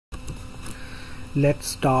Let's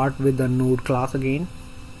start with the node class again.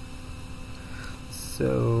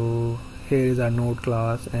 So here is our node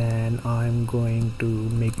class, and I'm going to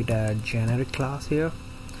make it a generic class here.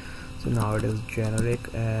 So now it is generic,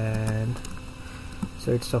 and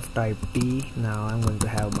so it's of type T. Now I'm going to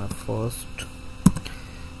have my first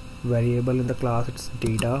variable in the class, it's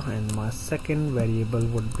data, and my second variable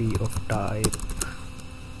would be of type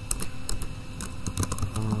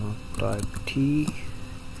T,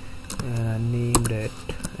 and I named it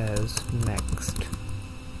as next.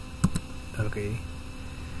 Okay,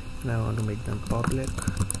 now I want to make them public.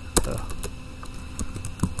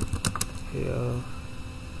 Here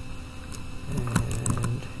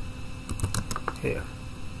and here.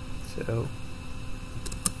 So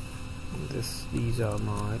these are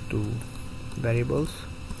my two variables,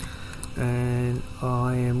 and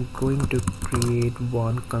I am going to create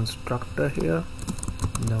one constructor here,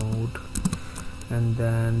 node, and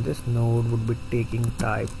then this node would be taking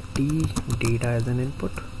type T, data, as an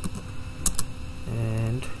input,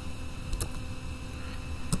 and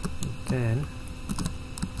then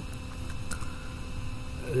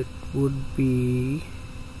it would be,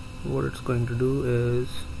 what it's going to do is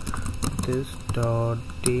this dot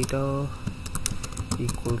data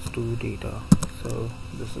equals to data. So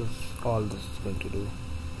this is all this is going to do.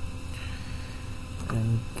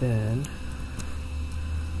 And then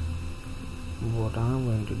what I'm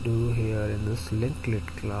going to do here in this linklet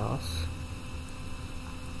class,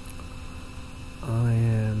 I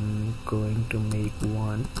am going to make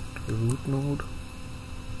one root node.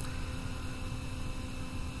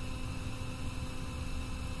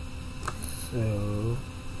 So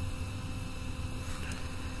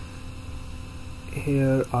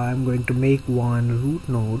here I am going to make one root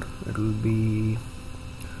node. It will be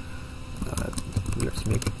let's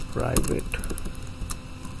make it private,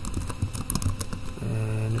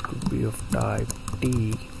 and it could be of type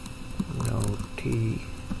T, node T,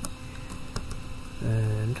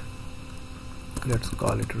 and let's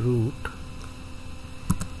call it root.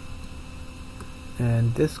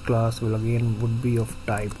 And this class will again would be of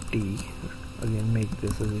type T. Again, make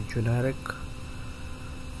this as a generic,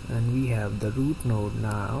 and we have the root node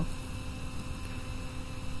now.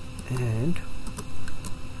 And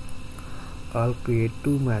I'll create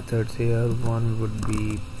two methods here. One would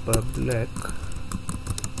be public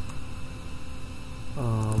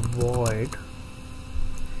void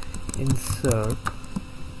insert,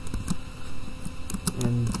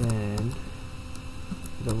 and then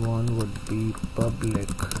the one would be public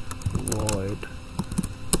void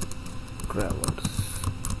traverse.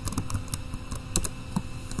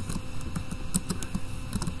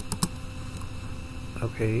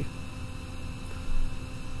 Okay,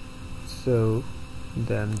 so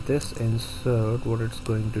then this insert, what it's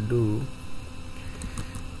going to do,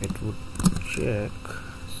 it would check,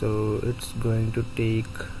 so it's going to take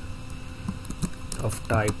of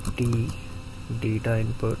type T, data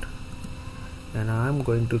input, and I'm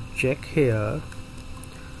going to check here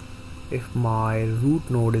if my root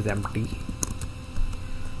node is empty,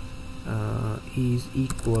 is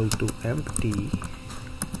equal to empty.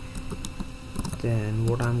 Then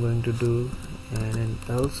what I'm going to do, and in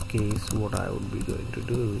else case what I would be going to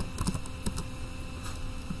do,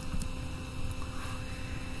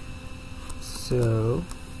 so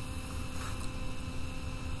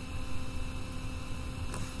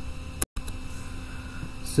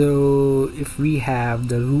if we have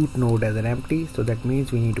the root node as an empty, so that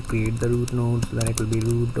means we need to create the root node. So then it will be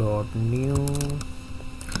root dot new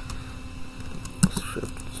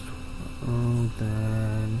scripts,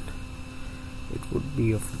 then it would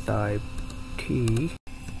be of type T,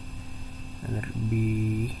 and it will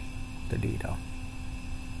be the data.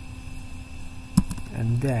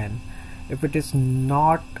 And then if it is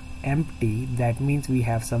not empty, that means we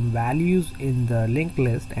have some values in the linked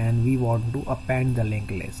list and we want to append the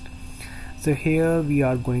linked list. So here we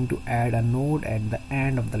are going to add a node at the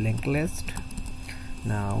end of the linked list.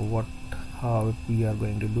 Now how we are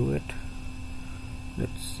going to do it,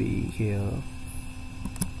 let's see here.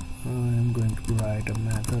 I'm going to write a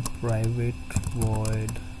method private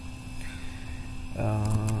void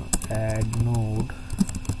add node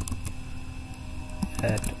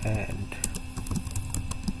at end,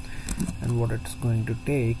 and what it's going to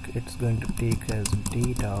take as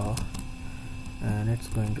data, and it's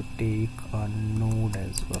going to take a node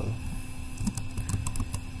as well.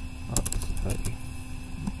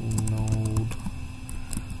 Node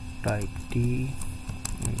type T,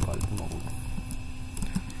 we call it node.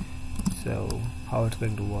 So how it's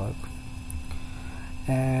going to work,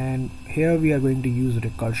 and here we are going to use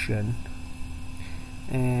recursion,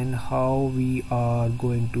 and how we are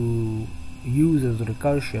going to uses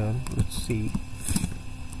recursion. Let's see.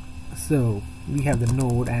 So we have the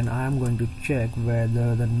node, and I'm going to check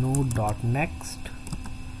whether the node dot next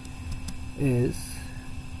is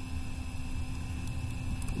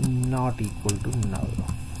not equal to null,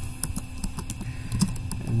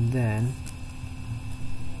 and then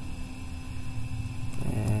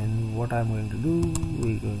what I'm going to do,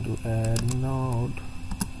 we're going to add node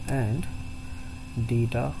and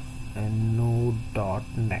data and node dot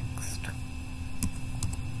next.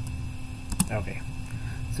 Okay,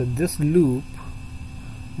 so this loop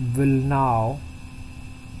will now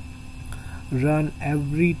run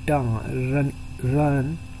every time,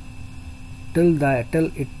 run till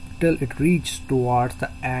it reaches towards the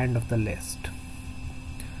end of the list.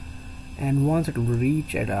 And once it will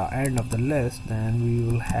reach at the end of the list, then we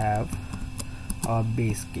will have our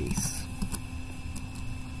base case,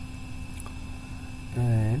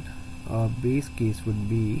 and our base case would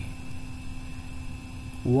be,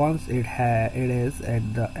 once it is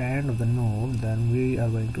at the end of the node, then we are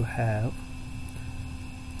going to have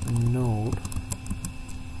node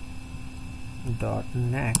dot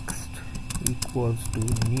next equals to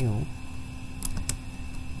new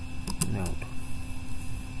node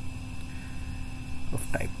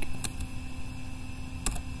of type T.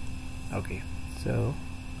 Okay, so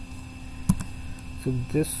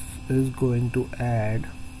this is going to add,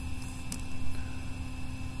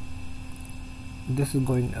 this is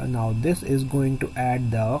going to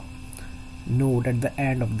add the node at the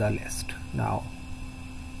end of the list. Now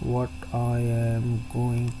what I am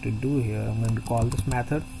going to do here, I'm going to call this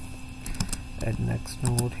method add next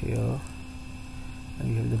node here, and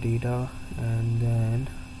we have the data, and then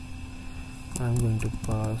I'm going to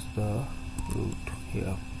pass the root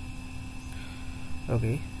here.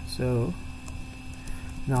 Okay, so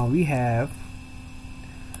now we have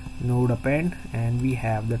node append and we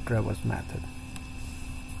have the traverse method.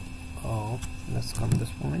 Oh, let's come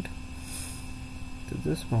this point to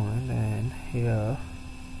this point, and here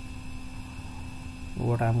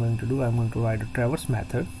what I'm going to do, I'm going to write a traverse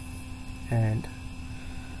method. And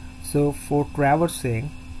so for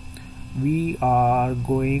traversing, we are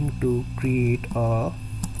going to create a,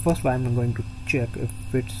 first I'm going to check if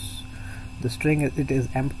it's the string it is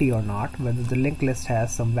empty or not, whether the linked list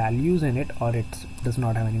has some values in it or it does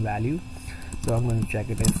not have any value. So I'm going to check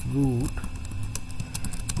it if root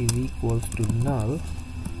is equals to null,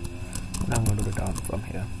 and I'm going to return from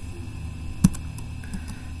here.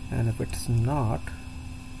 And if it's not,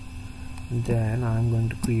 then I'm going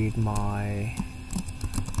to create my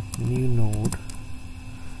new node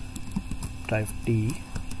type T,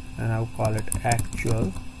 and I'll call it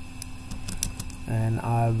actual, and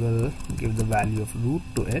I will give the value of root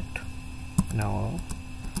to it now,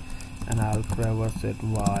 and I'll traverse it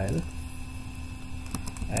while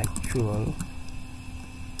actual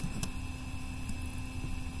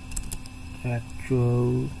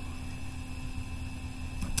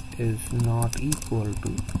is not equal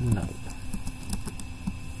to null.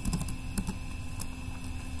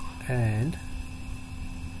 And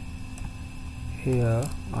here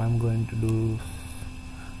I'm going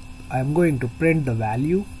to print the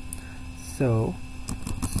value, so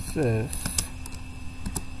sys,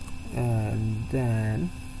 and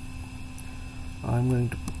then I'm going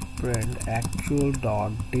to print actual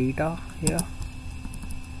dot data here,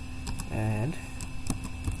 and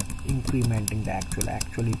incrementing the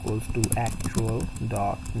actual equals to actual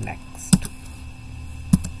dot next.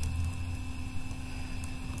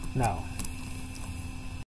 Now